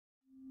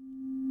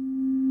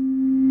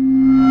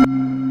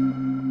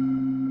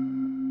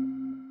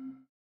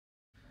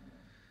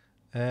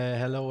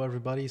Hello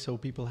everybody. So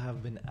people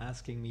have been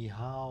asking me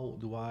how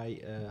do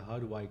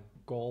I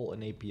call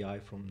an API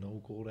from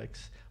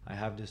NoCode-X? I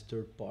have this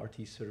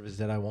third-party service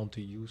that I want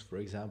to use, for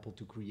example,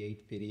 to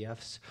create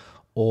PDFs,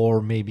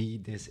 or maybe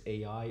this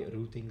AI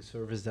routing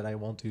service that I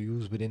want to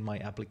use within my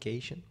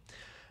application.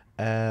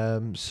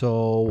 I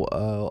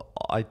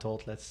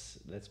thought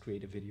let's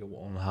create a video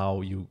on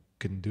how you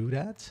can do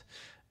that.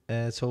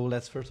 So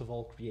let's first of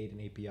all create an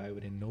API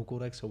within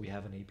NoCode-X. So we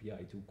have an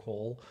API to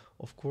call,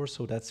 of course.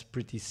 So that's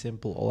pretty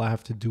simple. All I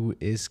have to do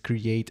is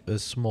create a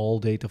small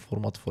data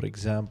format. For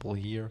example,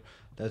 here,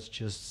 let's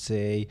just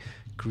say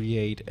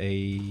create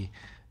a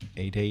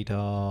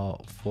data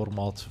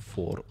format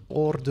for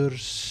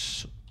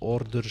orders.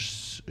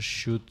 Orders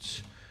should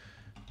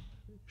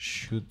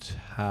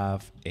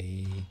have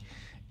a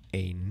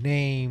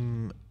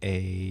name,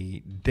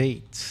 a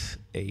date,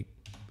 a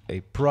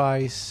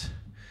price,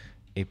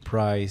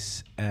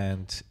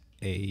 and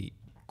a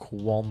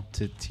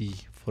quantity,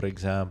 for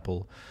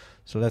example.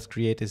 So let's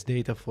create this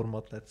data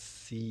format. Let's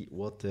see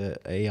what the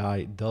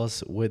AI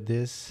does with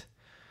this.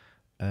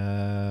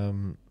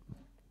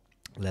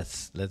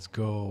 Let's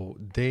go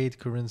date,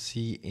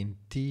 currency,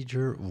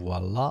 integer.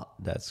 Voila,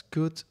 that's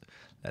good.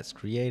 Let's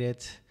create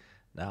it.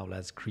 Now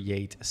let's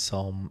create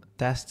some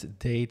test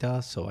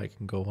data. So I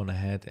can go on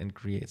ahead and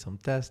create some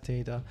test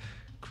data.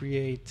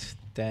 Create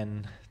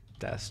 10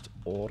 test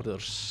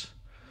orders.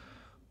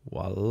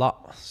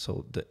 Voila.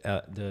 So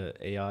the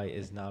AI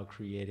is now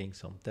creating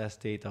some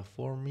test data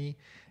for me.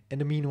 In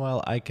the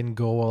meanwhile, I can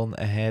go on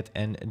ahead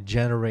and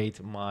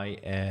generate my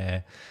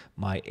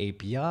my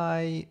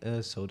API.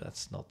 So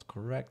that's not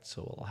correct.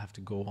 So I'll have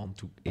to go on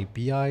to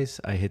APIs.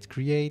 I hit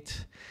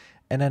create.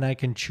 And then I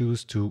can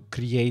choose to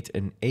create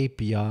an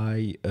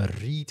API, a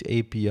read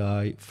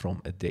API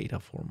from a data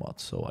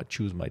format. So I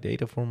choose my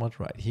data format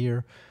right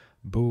here.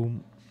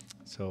 Boom.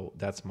 So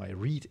that's my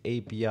read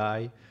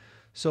API.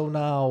 So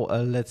now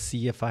let's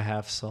see if I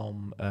have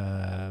some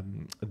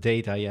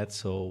data yet.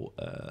 So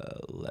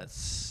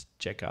let's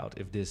check out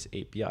if this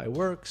API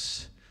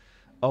works.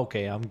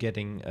 Okay, I'm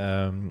getting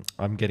an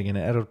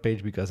error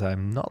page because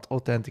I'm not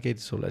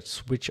authenticated. So let's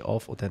switch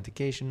off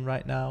authentication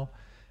right now,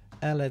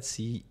 and let's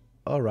see.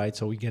 All right,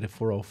 so we get a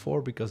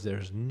 404 because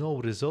there's no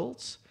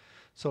results.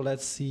 So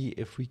let's see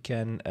if we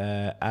can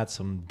add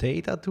some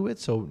data to it.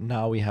 So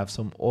now we have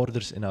some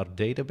orders in our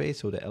database.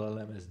 So the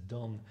LLM is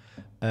done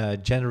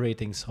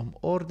generating some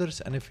orders.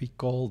 And if we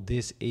call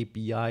this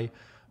API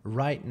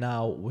right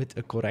now with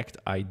a correct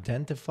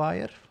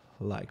identifier,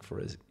 like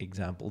for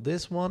example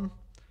this one,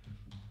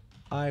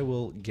 I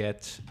will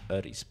get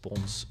a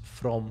response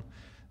from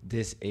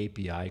this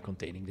API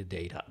containing the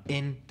data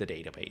in the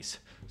database.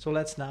 So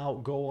let's now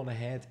go on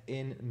ahead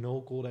in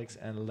NoCode-X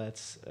and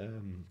let's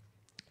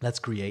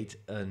create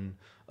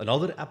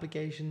another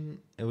application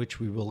in which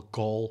we will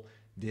call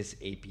this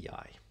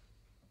API.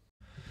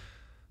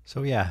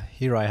 So yeah,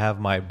 here I have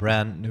my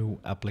brand new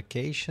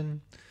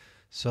application.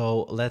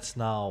 So let's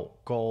now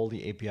call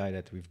the API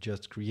that we've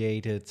just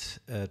created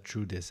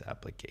through this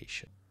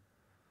application.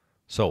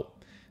 So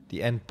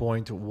the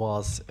endpoint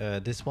was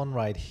this one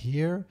right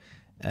here,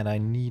 and I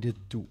needed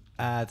to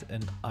add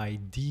an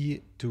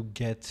ID to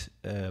get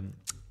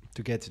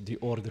the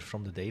order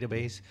from the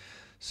database.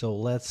 So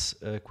let's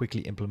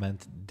quickly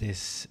implement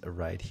this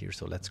right here.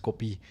 So let's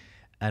copy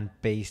and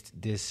paste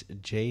this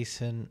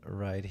JSON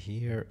right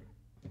here.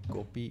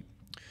 Copy.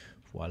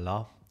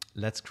 Voila.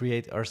 Let's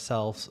create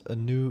ourselves a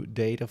new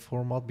data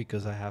format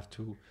because I have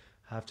to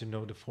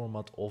know the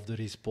format of the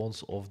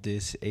response of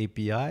this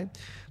API.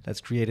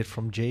 Let's create it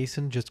from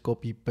JSON. Just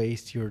copy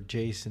paste your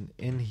JSON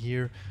in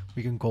here.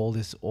 We can call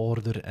this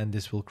order and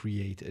this will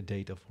create a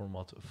data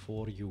format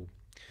for you.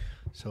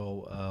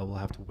 So we'll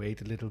have to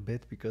wait a little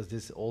bit because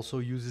this also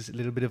uses a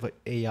little bit of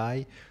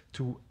AI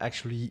to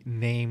actually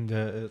name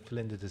fill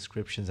in the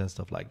descriptions and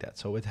stuff like that.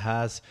 So it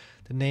has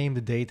the name,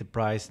 the date, the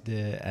price,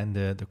 and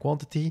the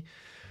quantity.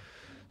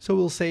 So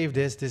we'll save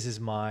this. This is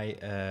my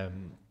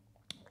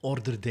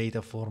order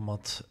data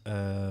format,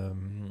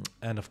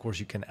 and of course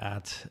you can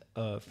add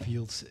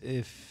fields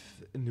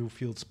if new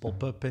fields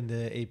pop up in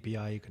the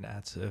API. You can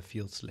add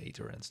fields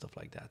later and stuff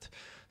like that.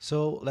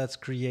 So let's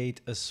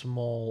create a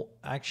small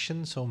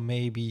action. So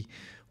maybe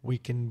we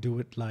can do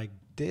it like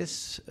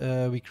this.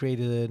 We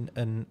created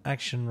an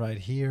action right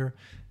here,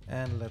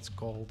 and let's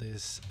call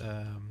this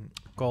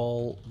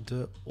call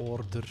the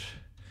order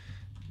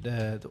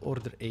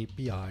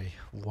API.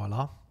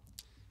 Voila.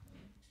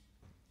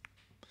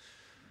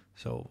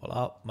 So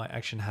voila, my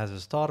action has a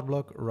start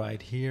block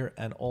right here,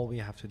 and all we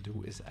have to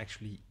do is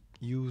actually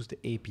use the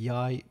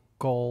API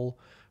call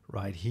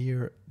right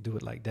here, do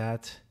it like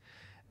that.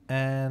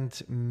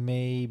 And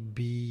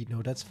maybe,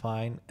 no, that's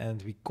fine.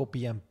 And we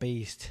copy and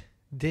paste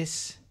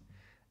this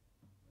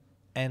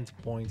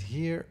endpoint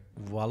here.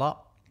 Voila.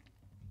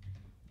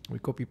 We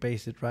copy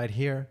paste it right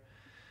here.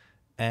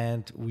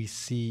 And we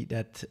see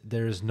that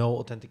there is no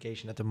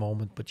authentication at the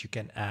moment, but you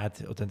can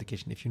add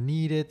authentication if you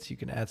need it. You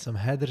can add some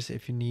headers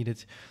if you need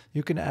it.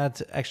 You can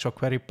add extra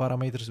query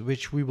parameters,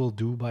 which we will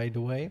do, by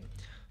the way.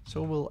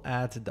 So we'll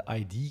add the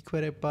ID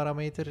query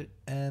parameter,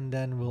 and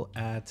then we'll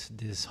add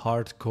this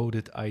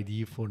hard-coded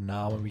ID for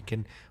now, and we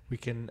can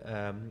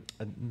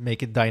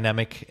make it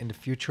dynamic in the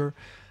future.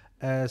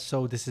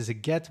 So this is a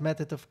get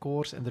method, of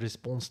course, and the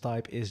response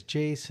type is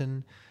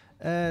JSON.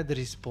 The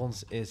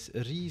response is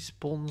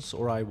response,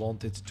 or I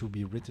want it to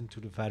be written to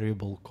the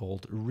variable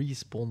called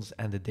response,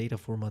 and the data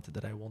format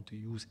that I want to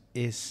use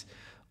is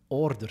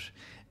order.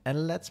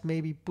 And let's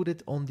maybe put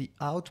it on the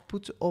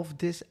output of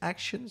this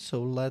action.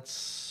 So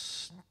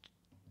let's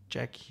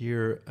check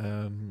here.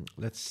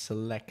 Let's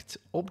select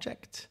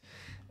object,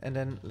 and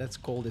then let's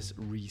call this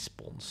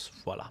response.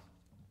 Voila.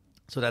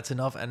 So that's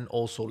enough. And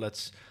also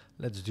let's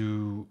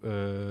do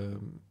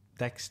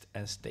text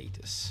and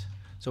status,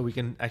 so we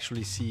can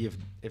actually see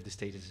if the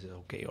status is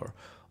okay or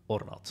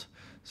not.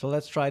 So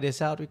let's try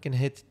this out. We can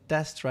hit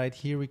test right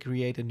here. We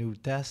create a new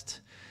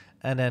test,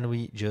 and then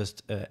we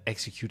just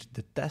execute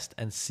the test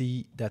and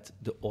see that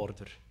the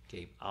order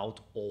came out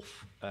of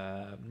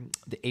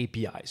the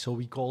API. So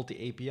we called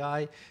the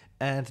API,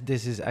 and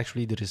this is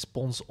actually the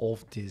response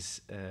of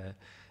this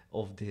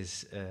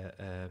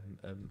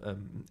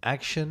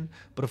action.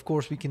 But of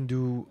course, we can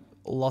do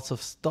lots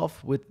of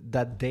stuff with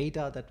that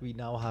data that we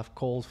now have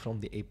called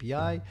from the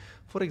API.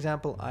 For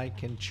example, I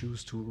can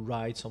choose to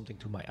write something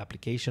to my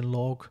application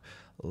log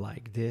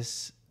like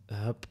this.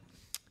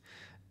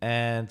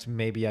 And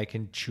maybe I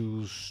can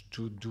choose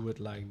to do it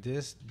like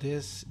this.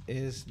 This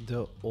is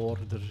the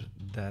order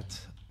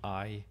that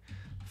I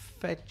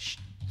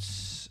fetched,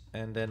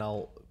 and then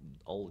I'll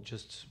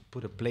just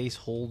put a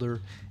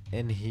placeholder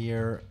in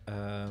here.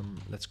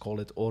 Let's call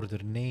it order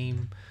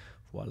name.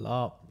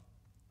 Voila.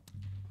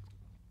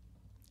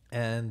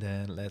 And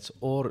then let's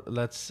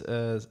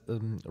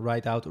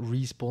write out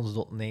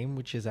response.name,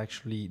 which is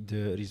actually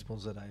the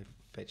response that I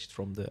fetched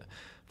from the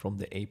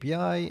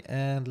API.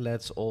 And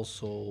let's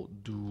also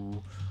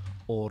do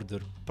order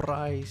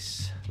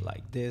price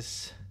like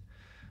this.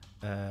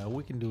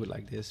 We can do it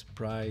like this: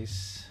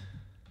 price,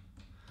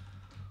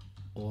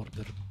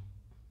 order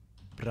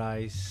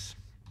price,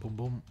 boom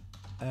boom,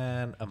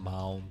 and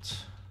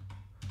amount,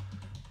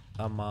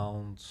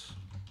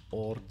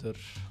 order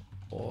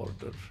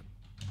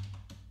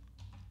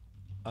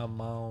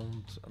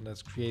amount. And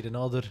let's create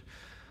another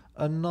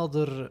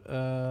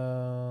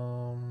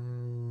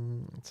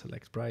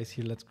select price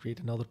here. Let's create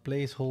another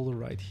placeholder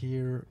right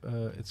here.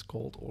 It's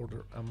called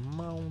order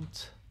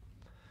amount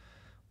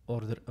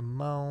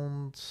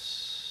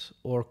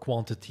or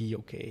quantity.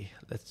 Okay,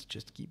 let's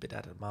just keep it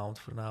at amount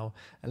for now,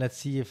 and let's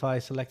see if I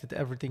selected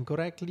everything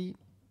correctly.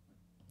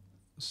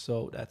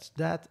 So that's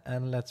that,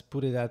 and let's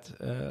put it at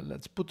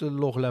let's put the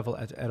log level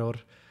at error.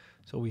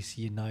 So we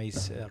see a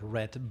nice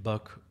red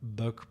bug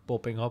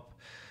popping up.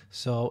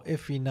 So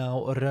if we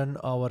now run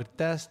our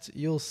test,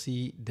 you'll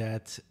see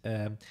that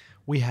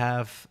we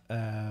have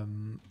a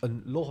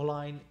log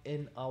line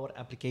in our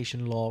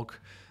application log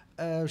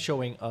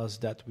showing us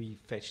that we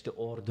fetched the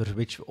order,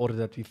 which order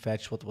that we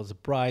fetched, what was the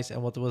price,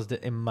 and what was the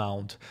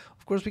amount.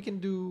 Of course, we can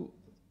do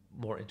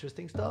more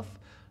interesting stuff.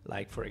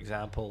 Like, for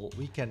example,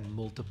 we can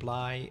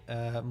multiply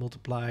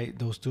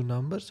those two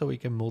numbers. So we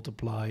can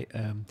multiply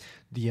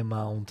the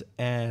amount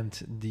and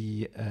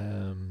the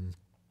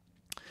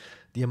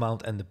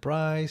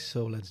price.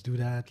 So let's do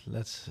that.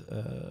 Let's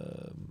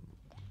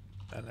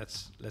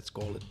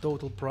call it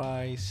total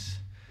price,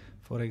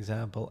 for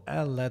example,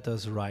 and let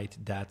us write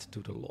that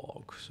to the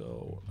log.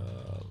 So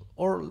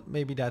or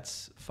maybe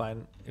that's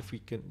fine if we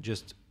can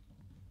just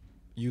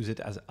use it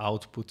as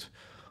output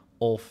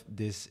of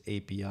this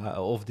API,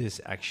 of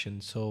this action.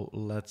 So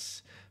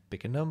let's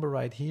pick a number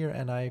right here,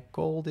 and I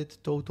called it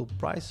total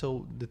price.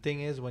 So the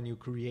thing is, when you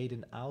create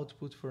an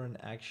output for an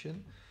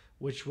action,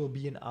 which will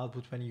be an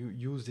output when you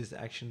use this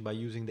action by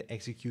using the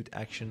execute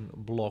action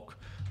block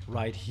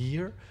right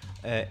here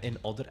in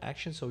other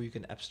actions, so you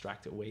can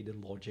abstract away the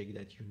logic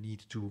that you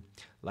need to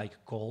like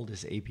call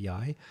this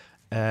API.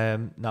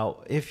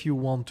 Now, if you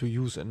want to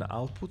use an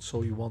output,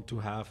 so you want to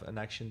have an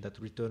action that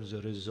returns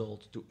a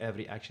result to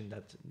every action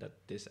that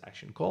this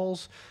action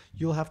calls,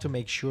 you'll have to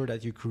make sure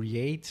that you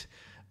create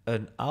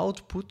an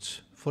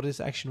output for this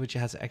action which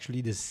has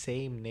actually the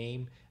same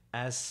name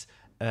as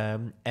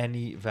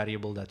any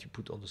variable that you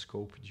put on the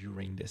scope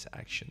during this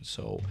action.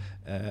 So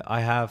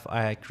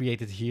I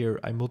created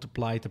here, I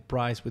multiplied the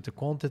price with the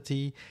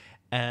quantity,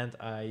 and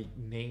I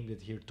named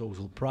it here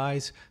total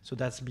price. So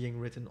that's being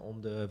written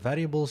on the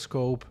variable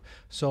scope.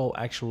 So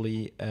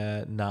actually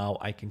now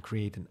I can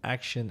create an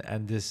action,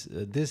 and this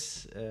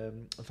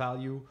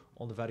value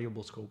on the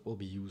variable scope will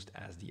be used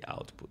as the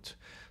output.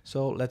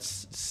 So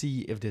let's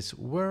see if this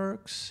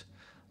works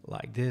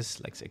like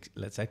this.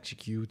 Let's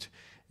execute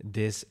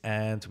this,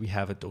 and we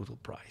have a total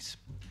price.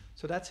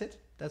 So that's it.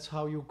 That's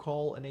how you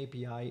call an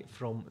API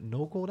from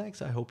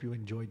NoCode-X. I hope you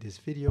enjoyed this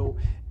video.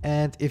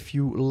 And if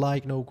you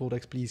like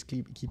NoCode-X, please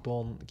keep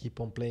on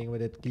playing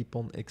with it, keep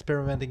on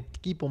experimenting,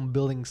 keep on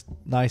building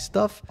nice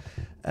stuff,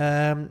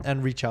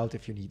 and reach out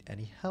if you need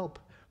any help.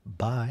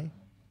 Bye.